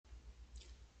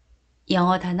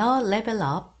영어 단어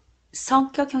레벨업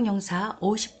성격형용사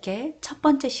 50개 첫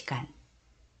번째 시간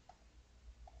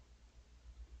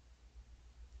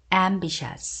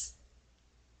ambitious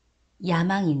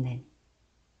야망 있는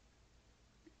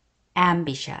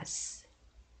ambitious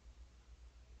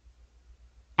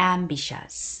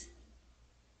ambitious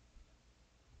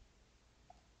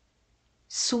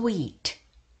sweet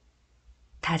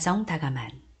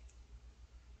다정다감한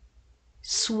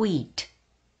sweet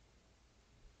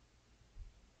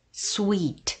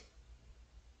sweet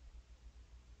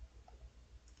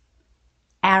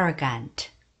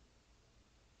arrogant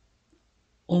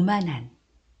오만한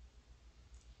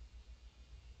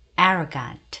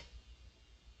arrogant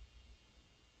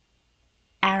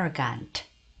arrogant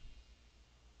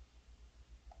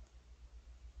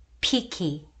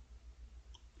picky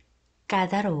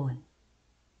까다로운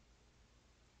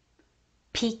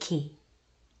picky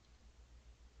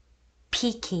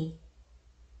picky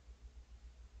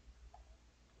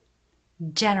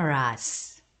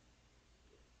generous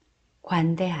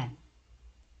관대한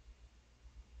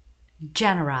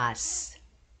generous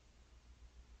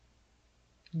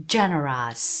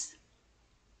generous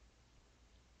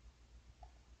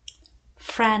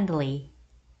friendly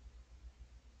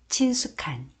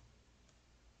친숙한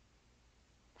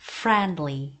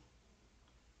friendly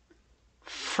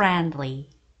friendly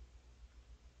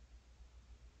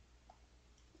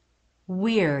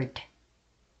weird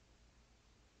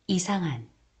이상한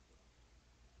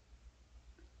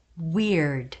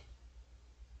weird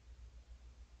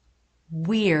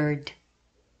weird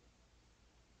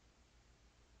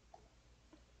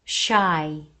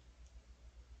shy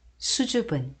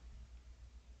수줍은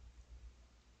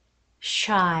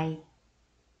shy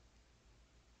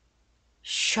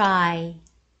shy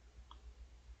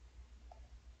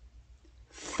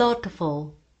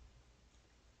thoughtful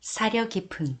사려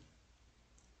깊은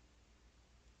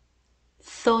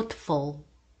thoughtful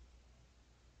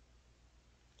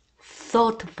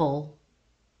thoughtful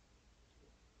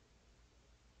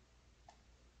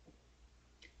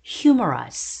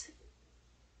humorous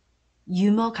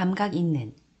유머 감각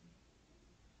있는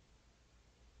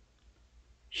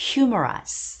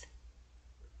humorous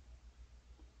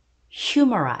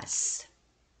humorous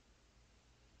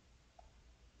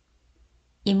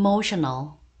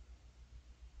emotional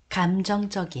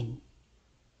감정적인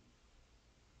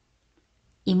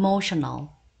emotional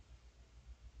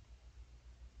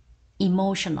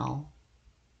emotional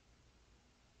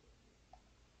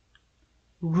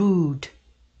rude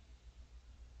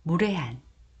무례한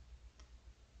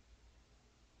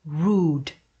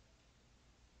rude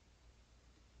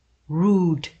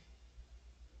rude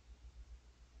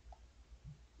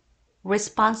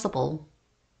responsible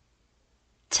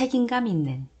책임감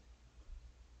있는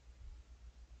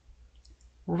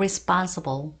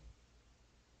responsible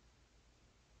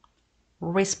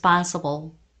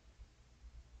responsible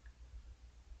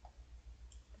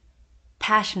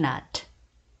passionate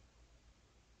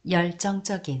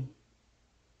열정적인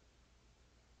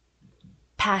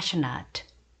passionate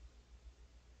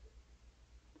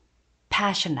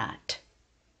passionate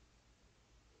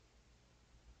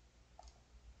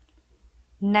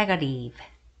negative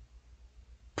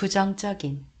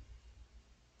부정적인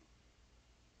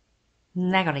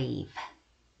negative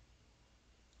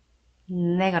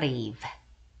negative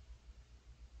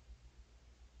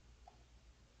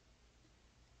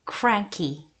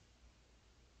cranky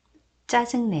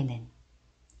짜증내는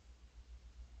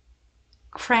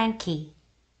cranky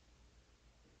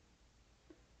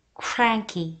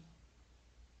cranky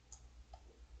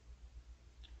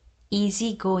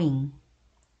easygoing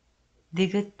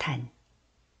느긋한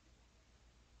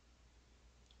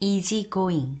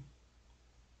easygoing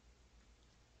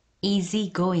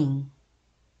easygoing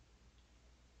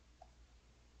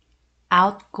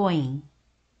outgoing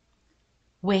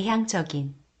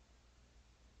외향적인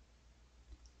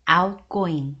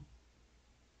outgoing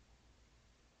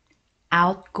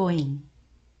outgoing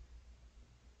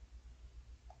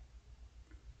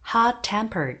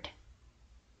hot-tempered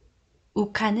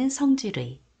욱하는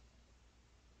성질의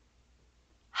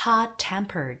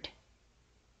hot-tempered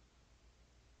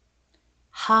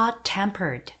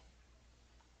hot-tempered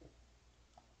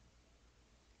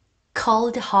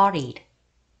cold-hearted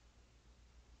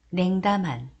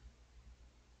냉담한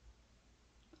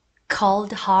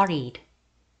cold-hearted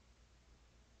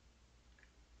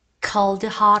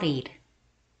cold-hearted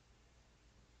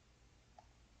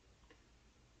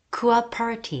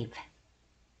cooperative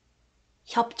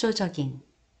협조적인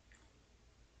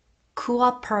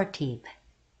cooperative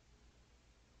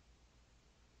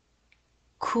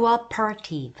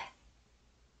cooperative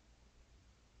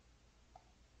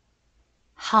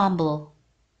humble,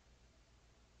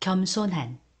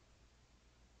 겸손한,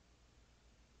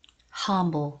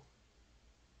 humble,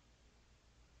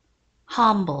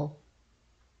 humble,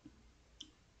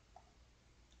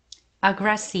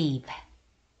 aggressive,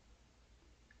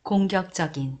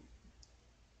 공격적인,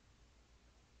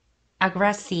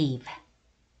 aggressive,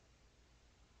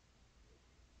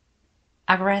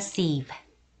 aggressive,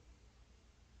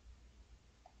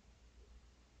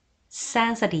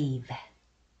 sensitive,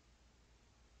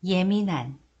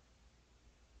 예민한,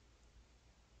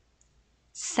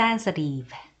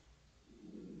 sensitive,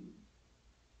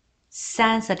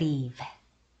 sensitive,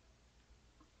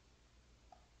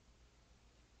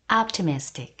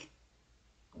 optimistic,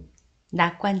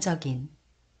 낙관적인,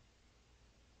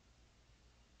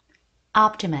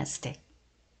 optimistic,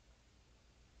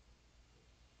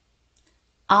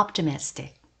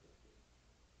 optimistic,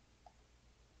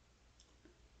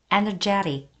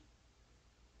 energetic,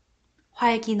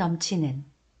 활기 넘치는,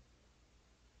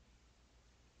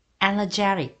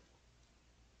 energetic,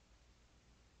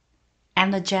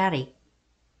 energetic,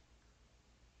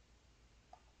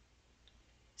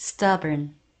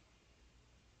 stubborn,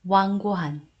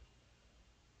 완고한,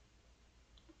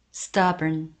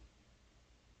 stubborn,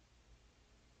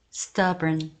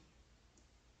 stubborn,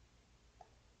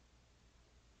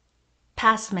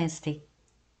 pessimistic,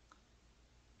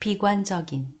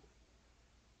 비관적인,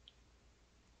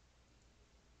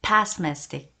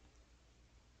 pessimistic,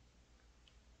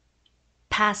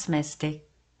 pessimistic,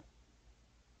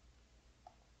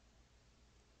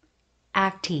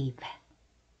 active,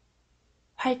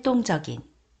 활동적인,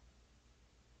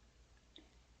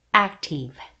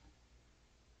 active,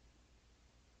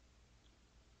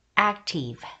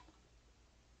 active,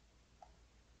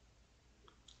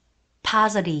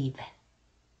 positive,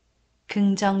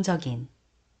 긍정적인,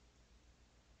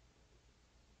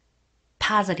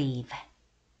 positive,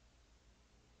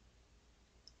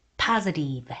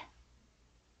 positive,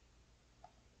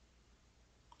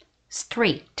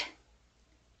 strict,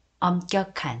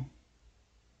 엄격한,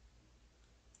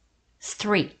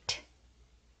 strict,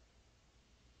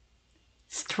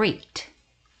 strict,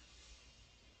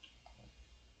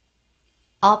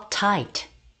 uptight,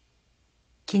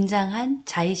 긴장한,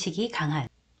 자의식이 강한,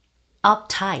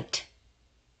 uptight,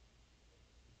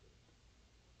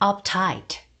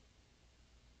 uptight,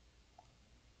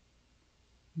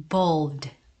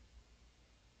 bold,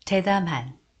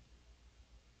 대담한,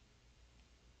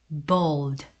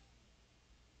 bold,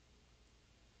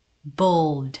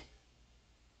 bold,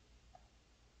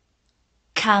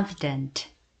 confident,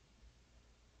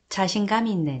 자신감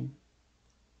있는,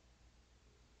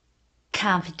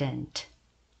 confident,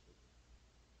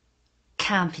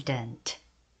 confident,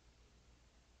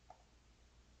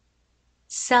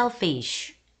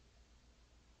 selfish,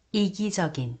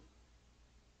 이기적인,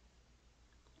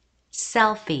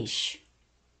 selfish,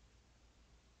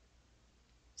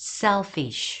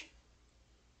 selfish,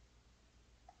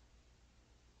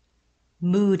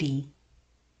 moody,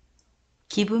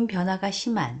 기분 변화가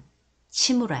심한,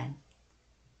 침울한,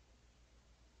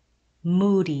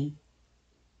 moody,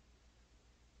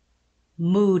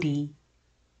 moody,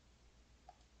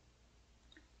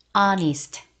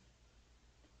 honest,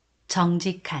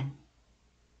 정직한,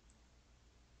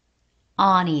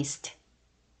 honest,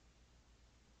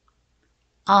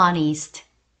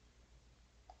 honest,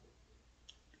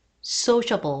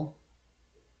 sociable,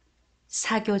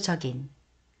 사교적인,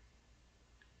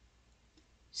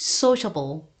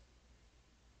 sociable,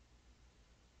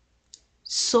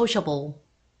 sociable,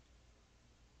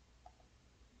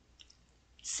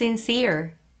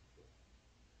 sincere,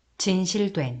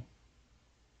 진실된,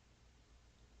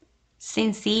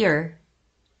 sincere,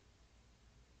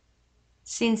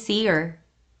 sincere,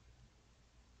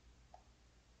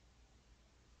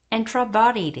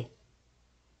 introverted,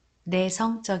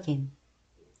 내성적인,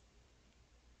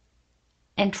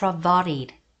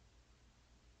 introverted,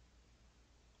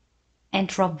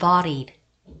 introverted,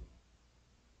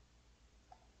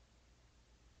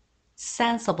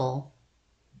 sensible,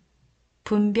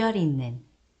 분별 있는,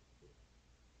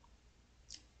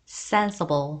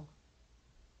 sensible,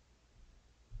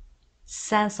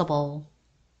 sensible,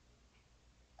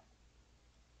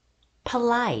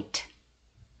 polite,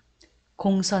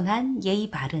 공손한, 예의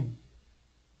바른,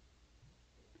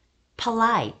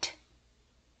 polite,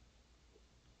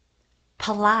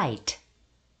 polite,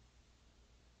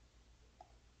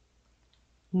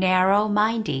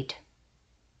 narrow-minded,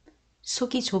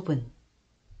 속이 좁은,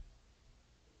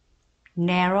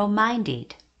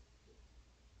 narrow-minded,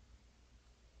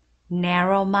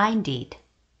 narrow-minded,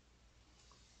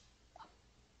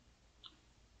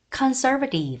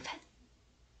 conservative,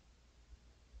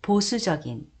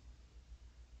 보수적인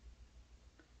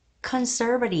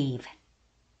conservative,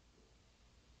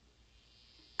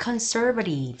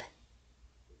 conservative,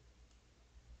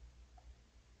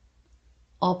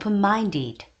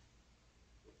 open-minded,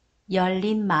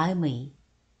 열린 마음의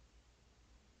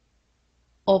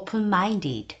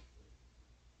open-minded,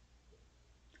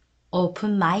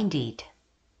 open-minded,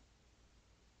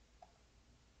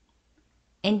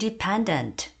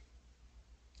 independent,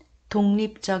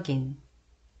 독립적인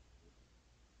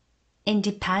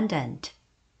independent,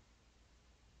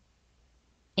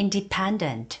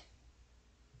 independent,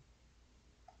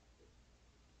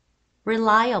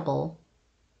 reliable,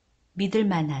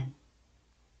 믿을만한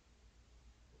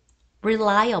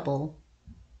reliable,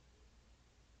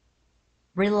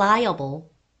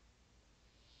 reliable,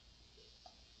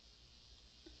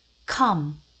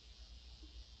 calm,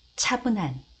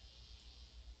 차분한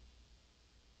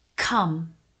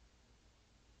calm,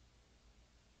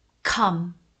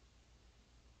 calm,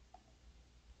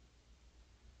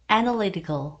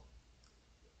 analytical,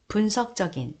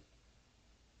 분석적인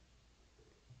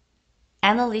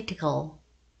analytical,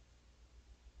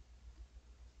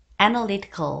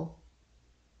 analytical,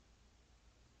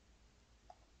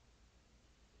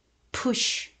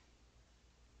 push,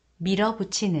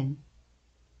 밀어붙이는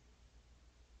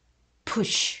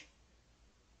push,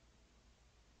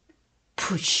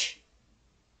 push,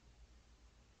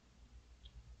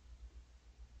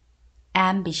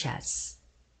 ambitious,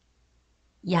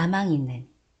 야망 있는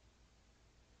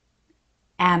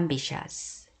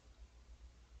ambitious,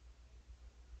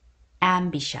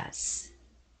 ambitious,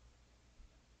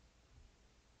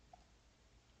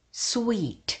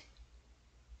 sweet,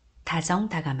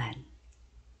 다정다감한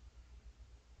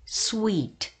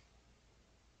sweet,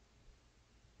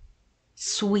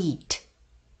 sweet,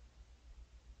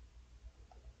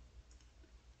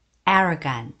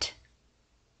 arrogant,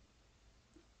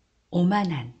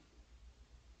 오만한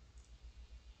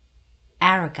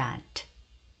arrogant,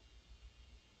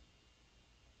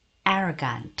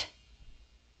 arrogant,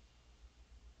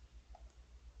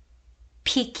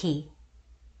 picky,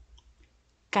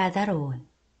 까다로운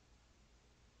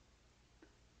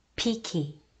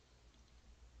picky,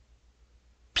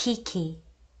 picky,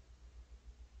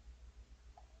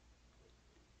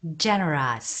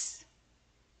 generous,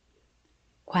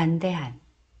 관대한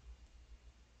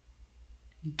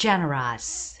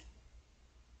generous,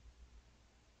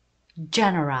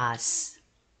 generous,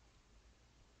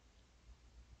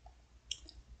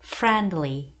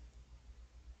 friendly,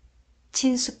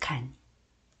 친숙한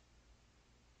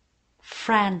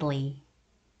friendly,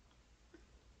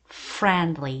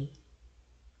 friendly,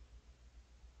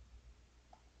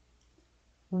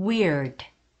 weird,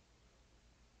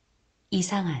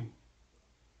 이상한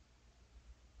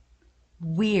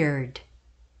weird,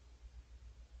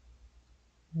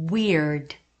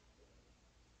 weird,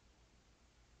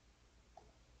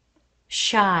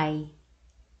 shy,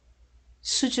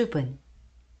 수줍은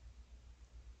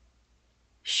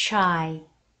shy,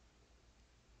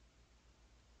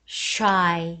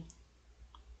 shy,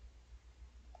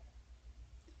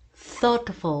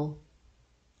 thoughtful,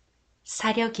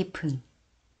 사려 깊은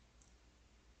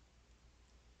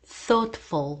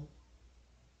thoughtful,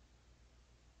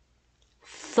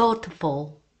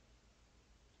 thoughtful,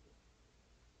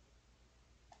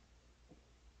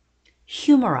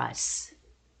 humorous,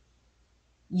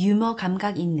 유머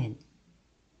감각 있는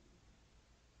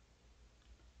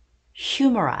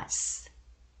humorous,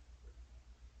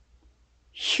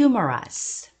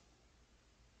 humorous,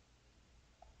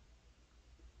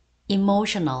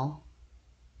 emotional,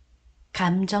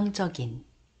 감정적인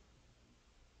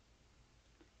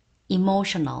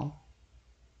emotional,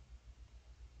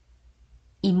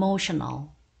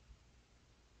 emotional,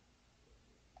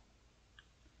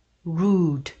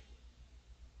 rude,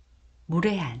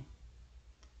 무례한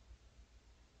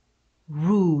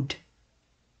rude,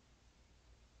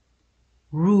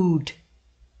 rude,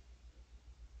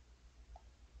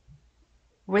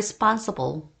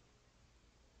 responsible,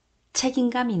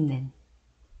 책임감 있는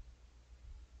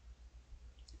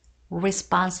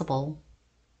responsible,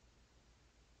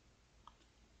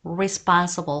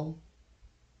 responsible,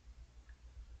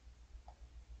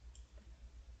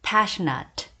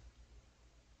 passionate,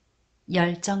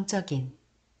 열정적인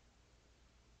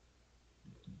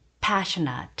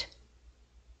passionate,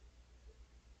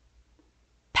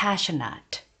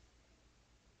 passionate,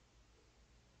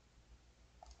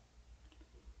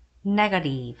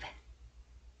 negative,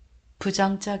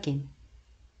 부정적인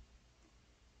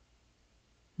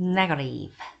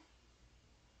negative,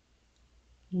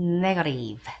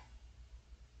 negative,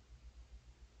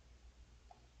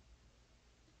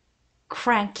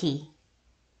 cranky,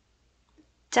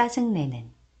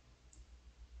 짜증내는.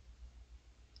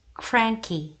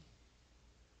 cranky,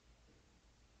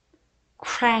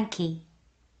 cranky.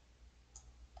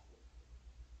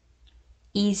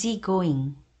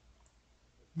 easygoing,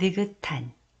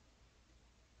 느긋한.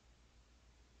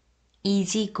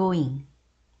 easygoing,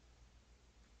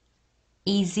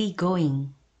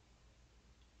 easygoing.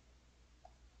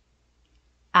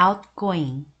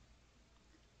 outgoing,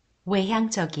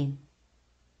 외향적인.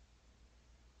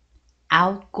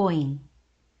 outgoing,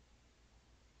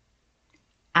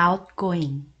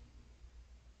 outgoing.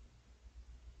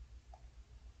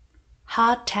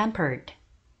 hot-tempered,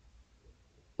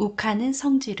 욱하는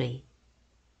성질의.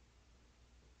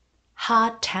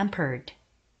 hot-tempered,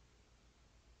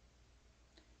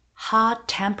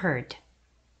 hot-tempered.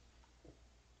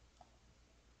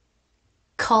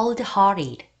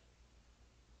 cold-hearted,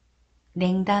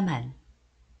 냉담한.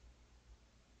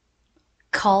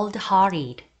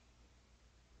 cold-hearted,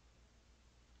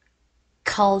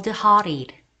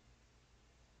 cold-hearted.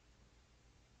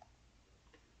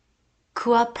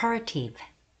 cooperative,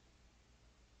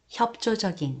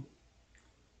 협조적인.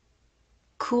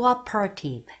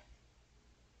 cooperative,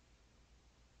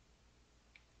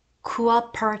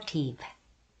 cooperative.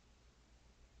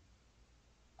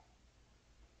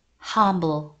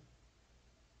 humble,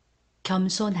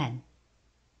 겸손한.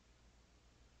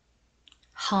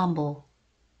 humble,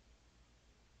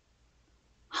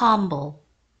 humble.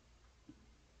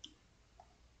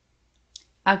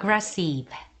 aggressive,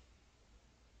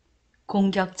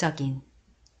 공격적인.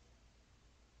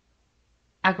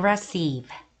 aggressive,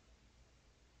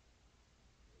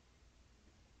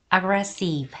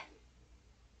 aggressive.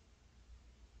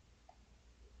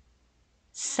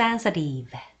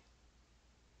 sensitive,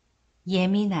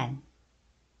 예민한.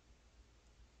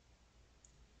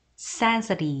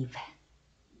 sensitive,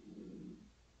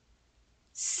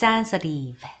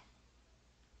 sensitive.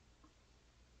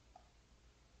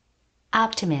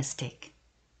 optimistic,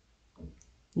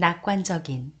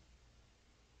 낙관적인.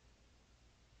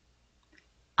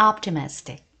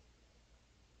 optimistic,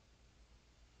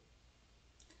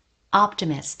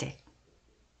 optimistic.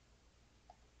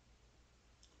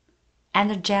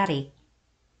 energetic,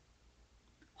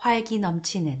 활기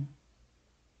넘치는.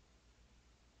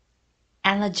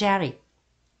 energetic,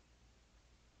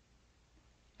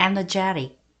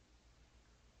 energetic.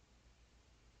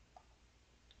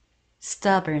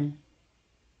 stubborn,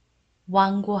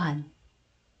 완고한.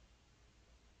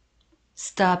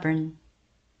 stubborn,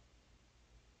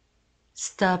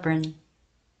 stubborn.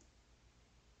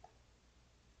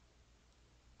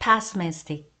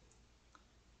 pessimistic,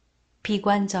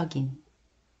 비관적인.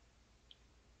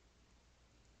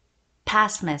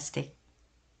 pessimistic,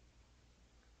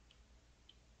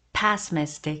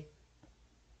 pessimistic.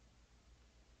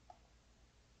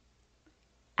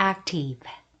 active,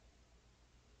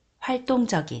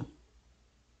 활동적인.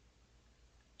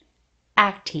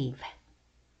 active,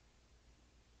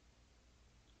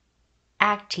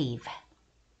 active.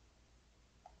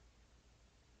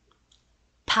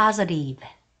 positive,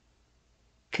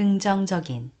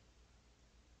 긍정적인.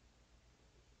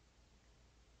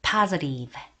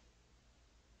 positive,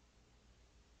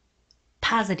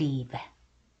 positive.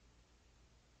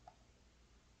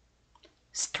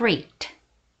 strict,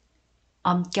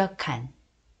 엄격한.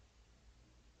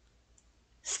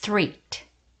 strict,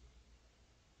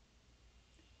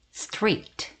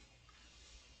 strict.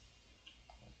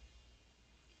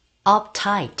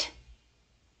 uptight,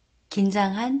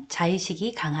 긴장한,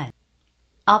 자의식이 강한.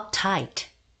 uptight,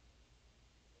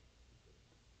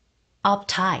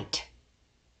 uptight.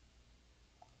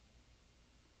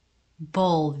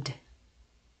 bold,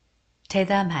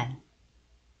 대담한.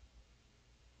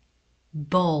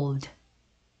 bold,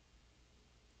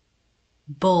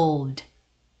 bold.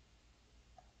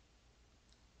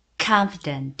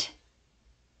 confident,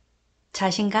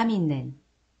 자신감 있는.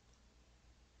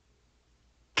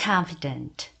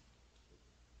 confident,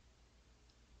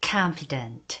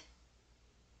 confident.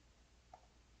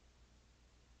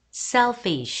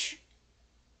 selfish,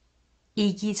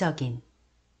 이기적인.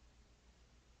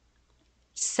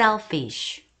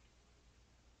 selfish,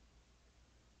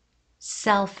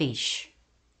 selfish.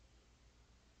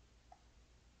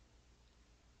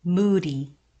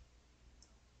 moody,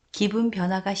 기분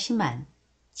변화가 심한,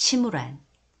 침울한.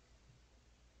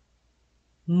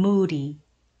 moody,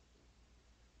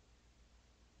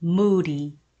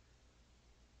 moody.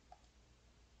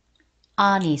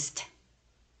 honest,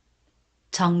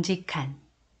 정직한.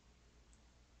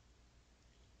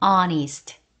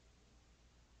 honest,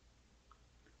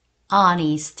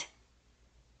 honest.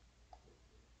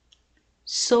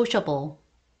 sociable,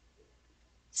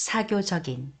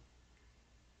 사교적인,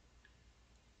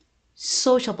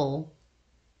 sociable,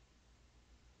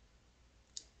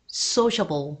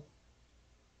 sociable,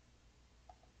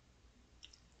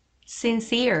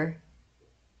 sincere,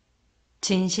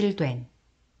 진실된,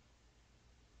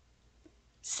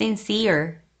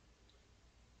 sincere,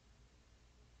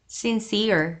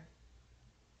 sincere,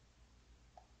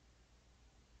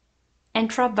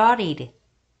 introverted,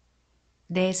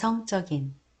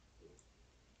 내성적인,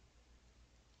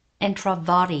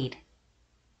 introverted,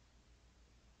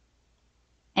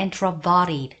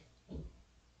 introverted,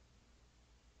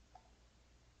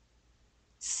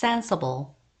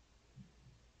 sensible,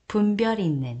 분별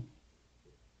있는,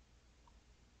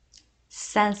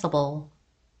 sensible,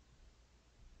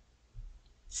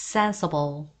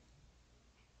 sensible,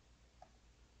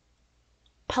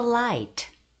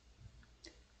 polite,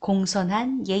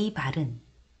 공손한 예의 바른,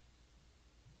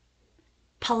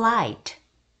 polite,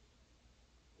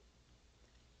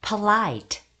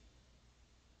 polite,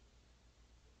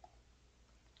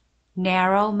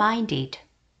 narrow-minded,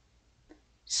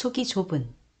 속이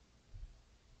좁은,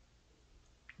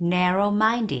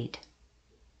 narrow-minded,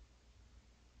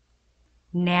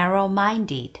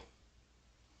 narrow-minded,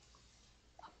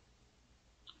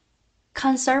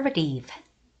 conservative,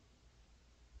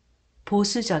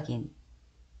 보수적인,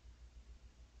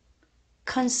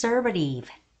 conservative,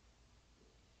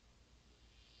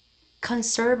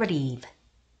 conservative,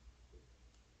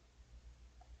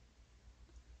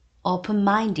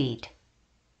 open-minded,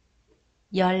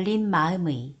 열린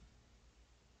마음의,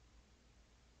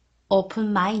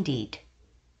 open-minded,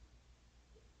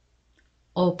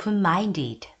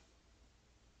 open-minded,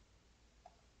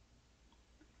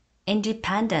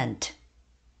 independent,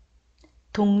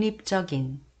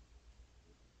 독립적인,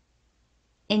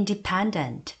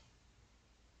 independent,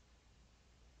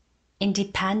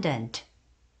 independent,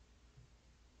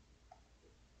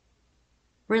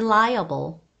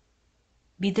 reliable,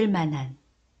 믿을만한,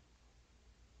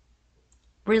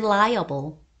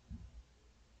 reliable,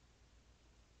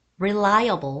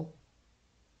 reliable,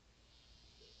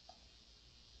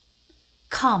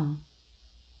 calm,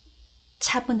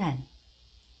 차분한,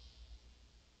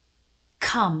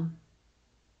 calm,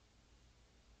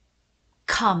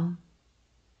 calm,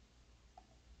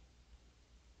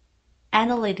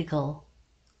 analytical,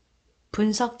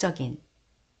 분석적인,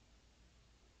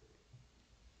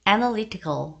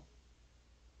 analytical,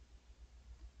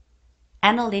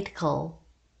 analytical,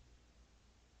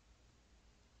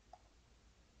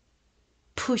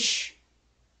 push,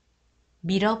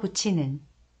 밀어붙이는,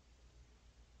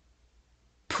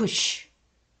 push,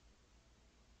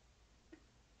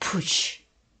 push,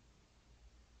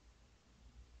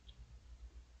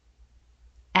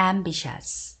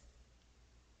 ambitious,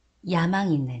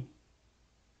 야망 있는,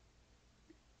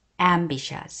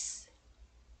 ambitious,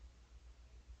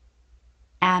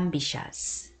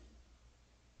 ambitious,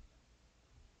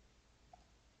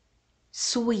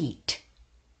 sweet,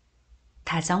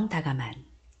 다정다감한,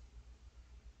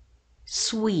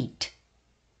 sweet,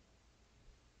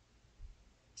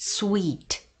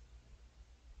 sweet,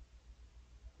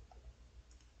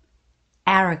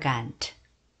 arrogant,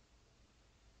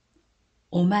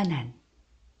 오만한,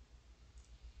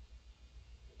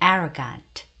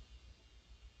 arrogant,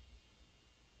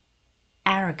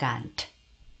 arrogant,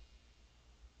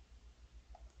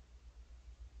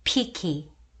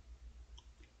 picky,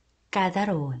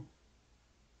 까다로운,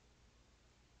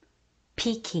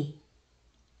 picky,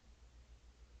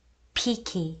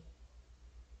 picky,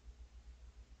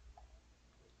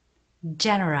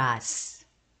 generous,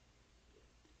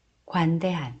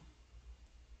 관대한,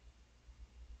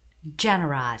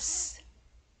 generous,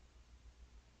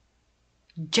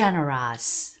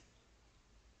 generous,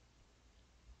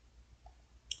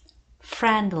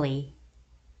 friendly,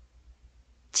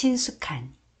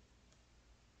 친숙한,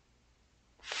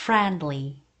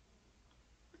 friendly,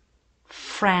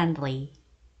 friendly,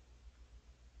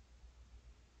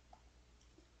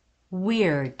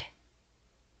 weird,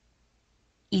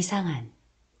 이상한,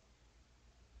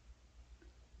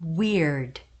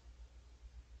 weird,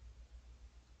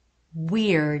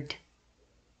 weird,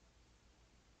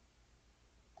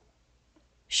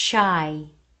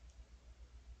 shy,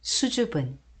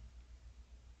 수줍은,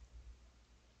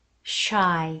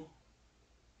 shy,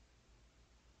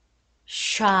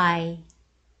 shy,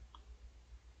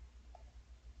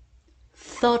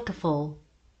 thoughtful,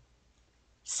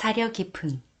 사려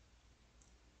깊은,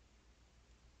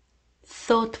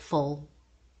 thoughtful,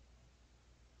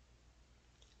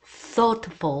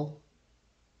 thoughtful,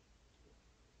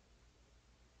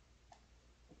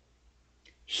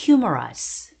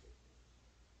 humorous,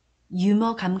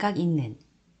 유머 감각 있는.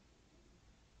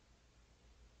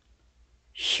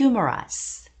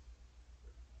 humorous,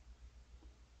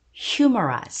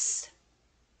 humorous.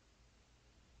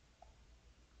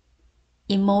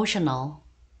 emotional,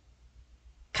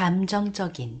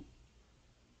 감정적인.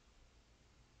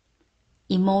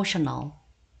 emotional,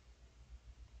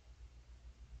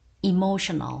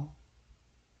 emotional.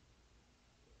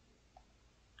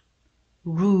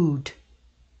 rude,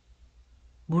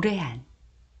 무례한.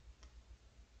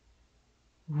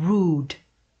 rude,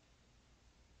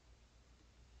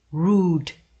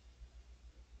 rude.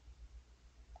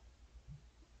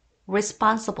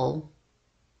 responsible,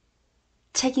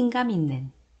 책임감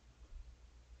있는.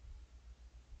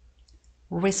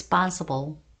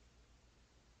 responsible,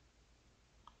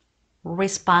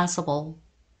 responsible.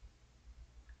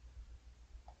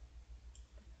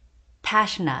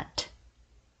 passionate,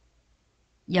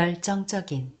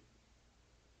 열정적인.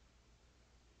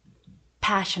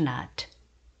 passionate,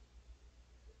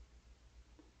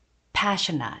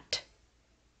 passionate.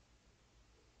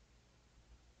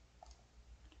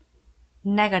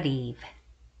 negative,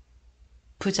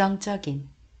 부정적인.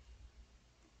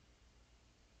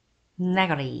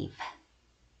 negative,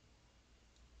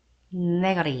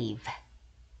 negative.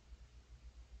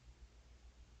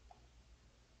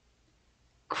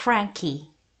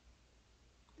 cranky,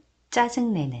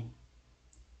 짜증내는.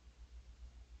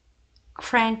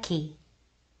 cranky,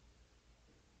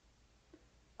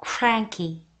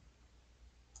 cranky.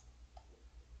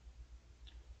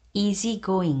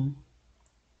 easygoing,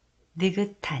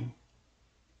 느긋한.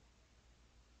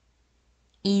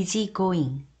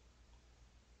 easygoing,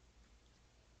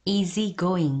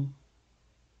 easygoing.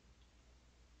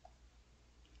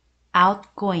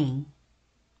 outgoing,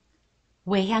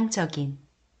 외향적인.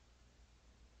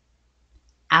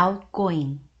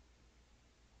 outgoing,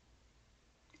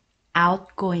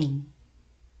 outgoing.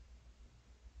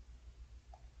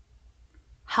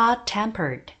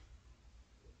 hot-tempered,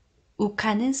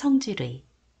 욱하는 성질의.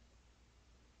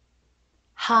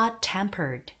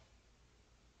 hot-tempered,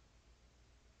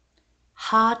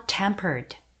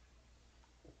 hot-tempered.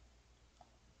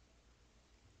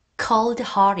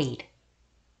 cold-hearted,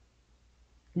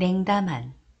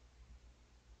 냉담한.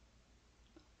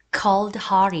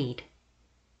 cold-hearted,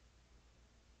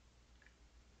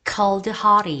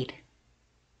 cold-hearted.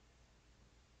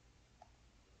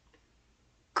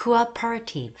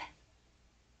 cooperative,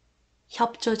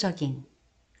 협조적인.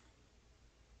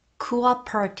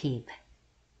 cooperative,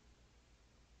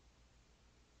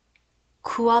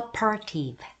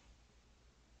 cooperative.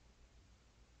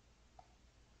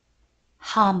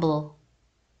 humble,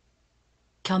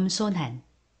 겸손한.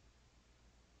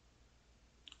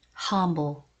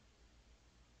 humble,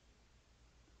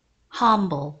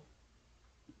 humble.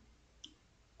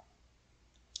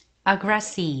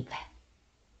 aggressive,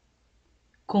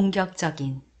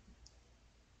 공격적인.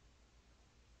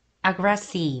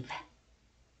 aggressive,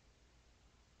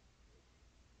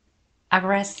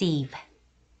 aggressive.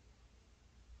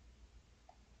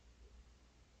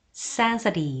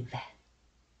 sensitive,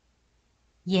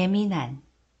 예민한.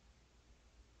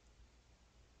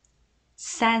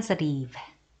 sensitive,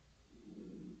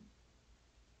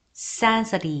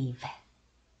 sensitive.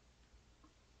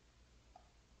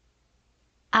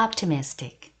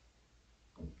 optimistic,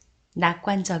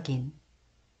 낙관적인.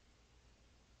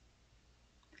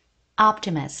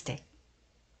 optimistic,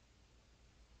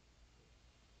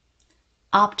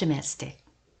 optimistic.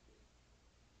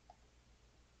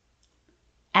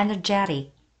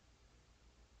 energetic,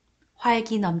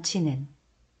 활기 넘치는.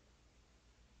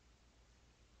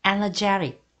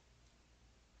 energetic,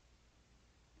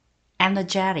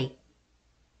 energetic.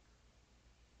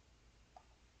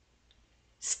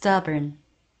 stubborn,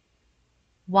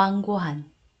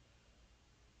 완고한.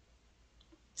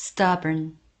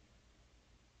 stubborn,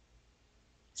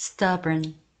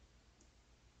 stubborn.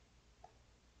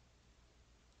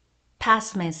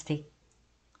 pessimistic,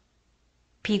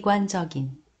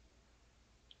 비관적인.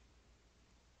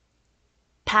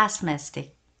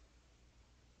 pessimistic,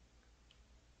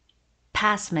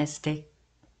 pessimistic.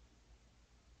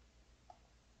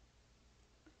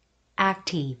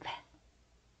 active,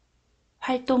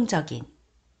 활동적인.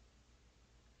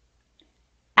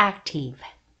 active,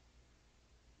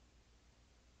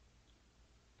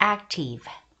 active.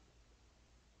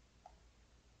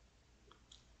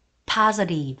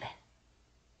 positive,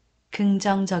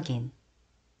 긍정적인.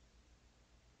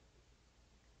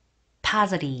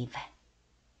 positive,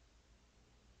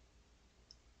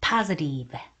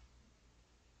 positive.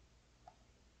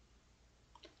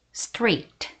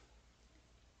 strict,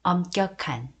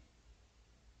 엄격한.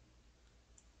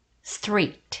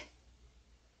 strict,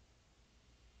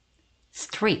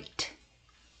 strict,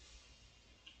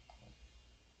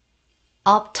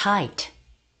 uptight,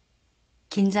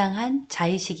 긴장한,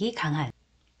 자의식이 강한,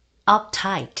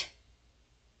 uptight,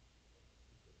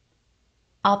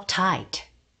 uptight,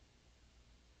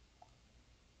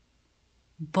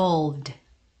 bold,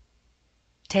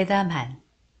 대담한,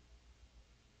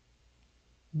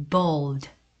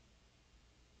 bold,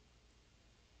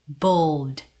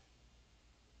 bold,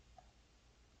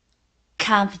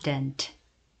 confident,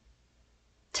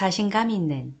 자신감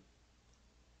있는,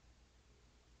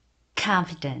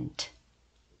 confident,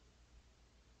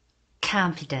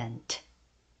 confident,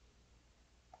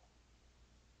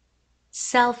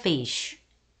 selfish,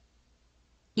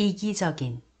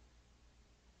 이기적인,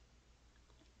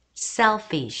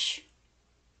 selfish,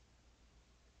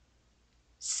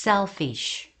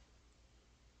 selfish,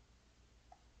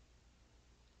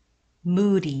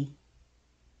 moody,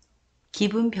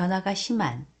 기분 변화가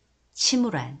심한,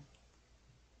 침울한,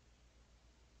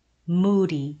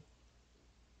 moody,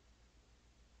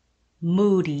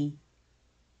 moody,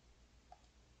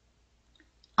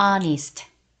 honest,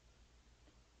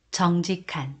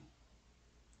 정직한,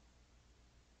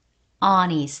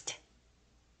 honest,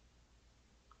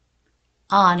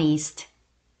 honest,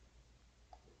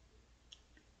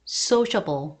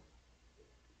 sociable,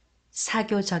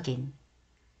 사교적인,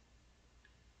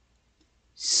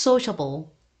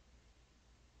 sociable,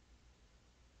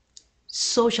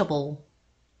 sociable,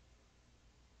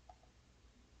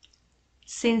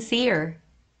 sincere,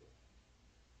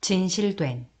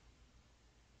 진실된,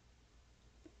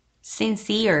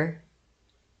 sincere,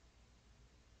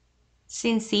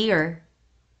 sincere,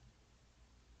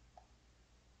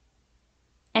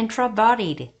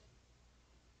 introverted,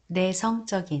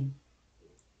 내성적인,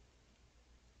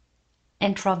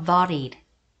 introverted,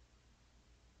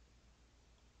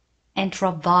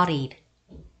 introverted,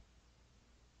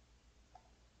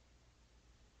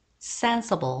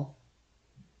 sensible,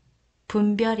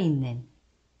 분별 있는,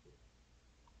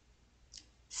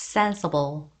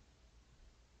 sensible,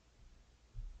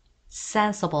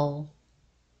 sensible,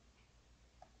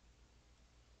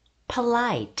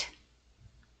 polite,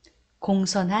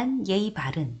 공손한, 예의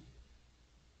바른,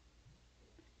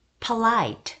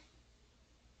 polite,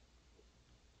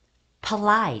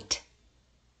 polite,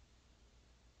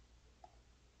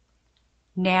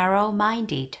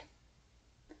 narrow-minded,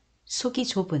 속이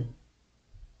좁은,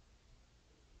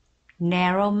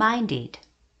 narrow-minded,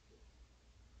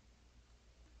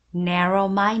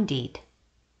 narrow-minded,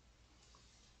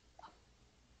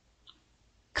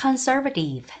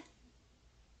 conservative,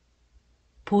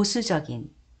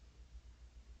 보수적인,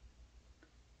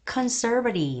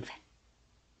 conservative,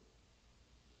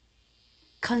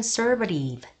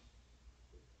 conservative,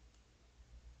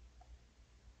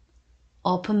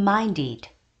 open-minded,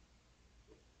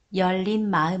 열린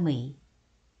마음의,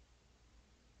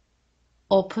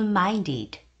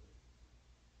 open-minded,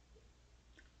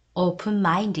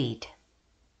 open-minded,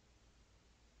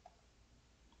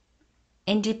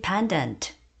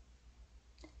 independent,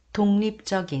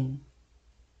 독립적인,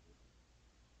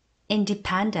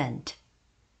 independent,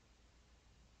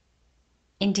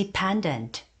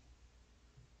 independent,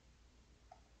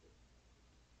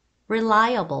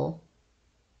 reliable,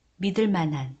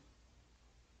 믿을만한,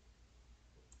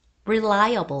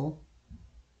 reliable,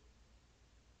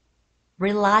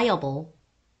 reliable,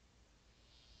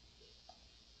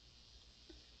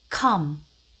 calm,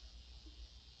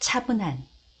 차분한,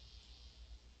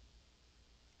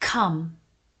 calm,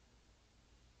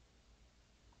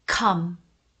 calm,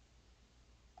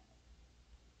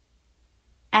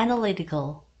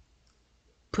 analytical,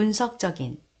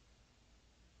 분석적인,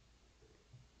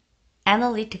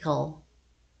 analytical,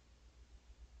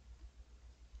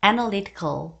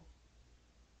 analytical,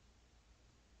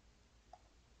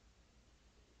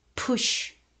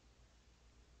 push,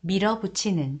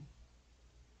 밀어붙이는,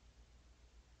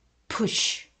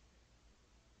 push,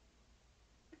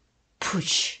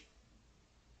 push,